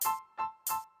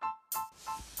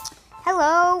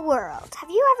Hello world!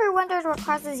 Have you ever wondered what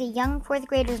crosses a young 4th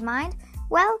grader's mind?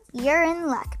 Well, you're in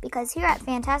luck, because here at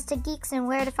Fantastic Geeks and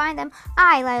Where to Find Them,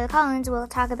 I, Lila Collins, will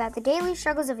talk about the daily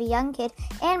struggles of a young kid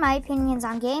and my opinions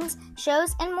on games,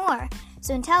 shows, and more.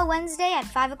 So until Wednesday at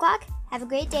 5 o'clock, have a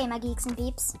great day, my geeks and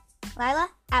peeps. Lila,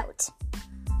 out.